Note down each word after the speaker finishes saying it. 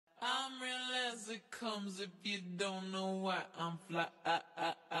it comes if you don't know why I'm fly.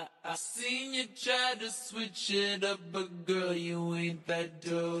 I seen you try to switch it up, but girl, you ain't that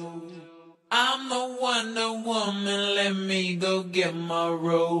dope. I'm the Wonder Woman, let me go get my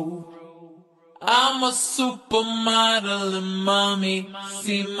robe. I'm a supermodel and mommy,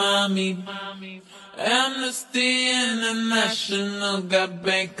 see mommy. Amnesty International got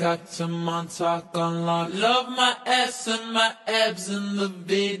Bangkok to Montauk on lock. Love my ass and my abs in the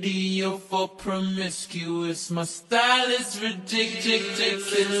video for promiscuous. My style is ridiculous.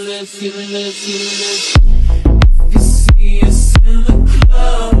 If you see us in the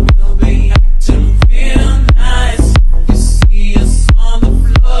club, we'll be acting real nice. If you see us on the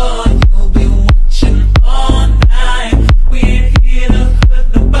floor, you'll be watching all night. We ain't here to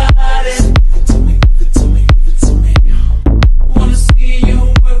hurt nobody.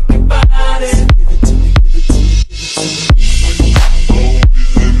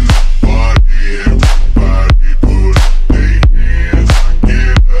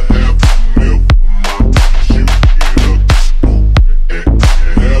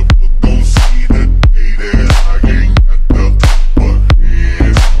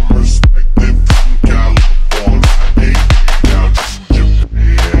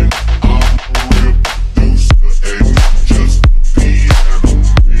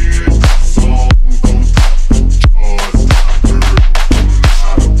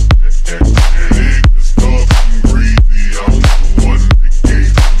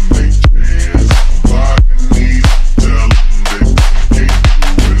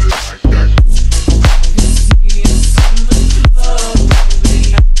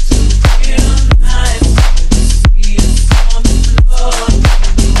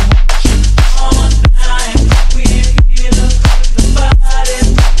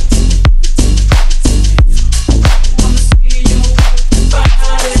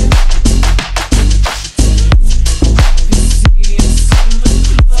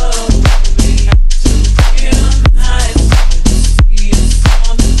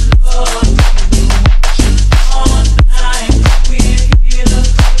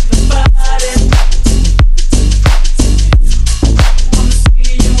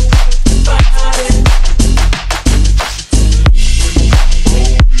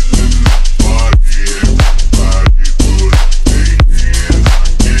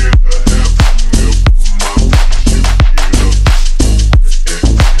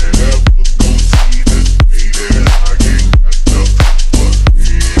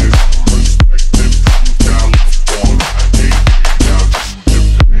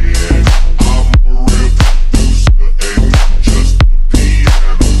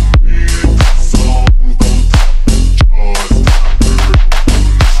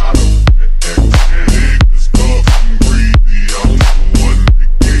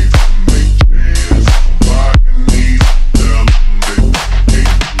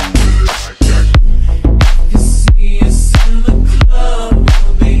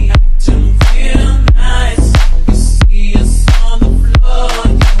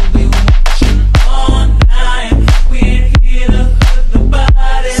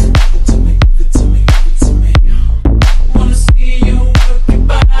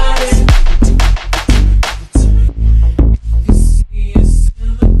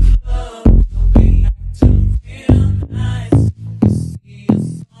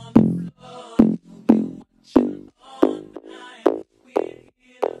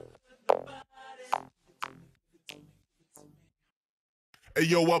 Hey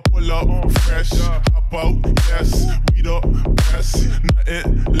yo, I pull up fresh, hop out, yes, we the best,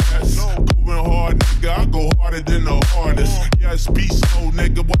 nothing less. Going hard, nigga, I go harder than the hardest. Yes, beast mode,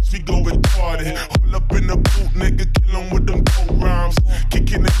 nigga, watch me go retarded. Hold up in the boot, nigga, kill 'em with them dope rhymes.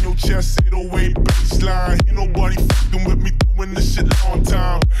 Kicking in your chest, 808 baseline. Ain't nobody fucking with me doing this shit long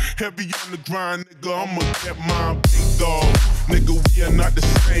time. Heavy on the grind, nigga, I'ma get mine. Big dog, nigga, we are not the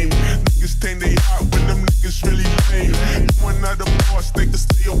same. Niggas think they hot when them niggas really lame. You another boss, they can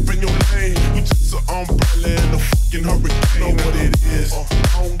stay up in your lane. You just an umbrella in a fucking hurricane. Know what it is, I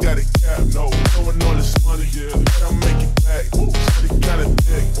don't got a cap, no. Knowing all this money, yeah, but I make it back. Shawty got a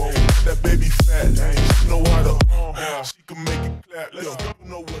dick,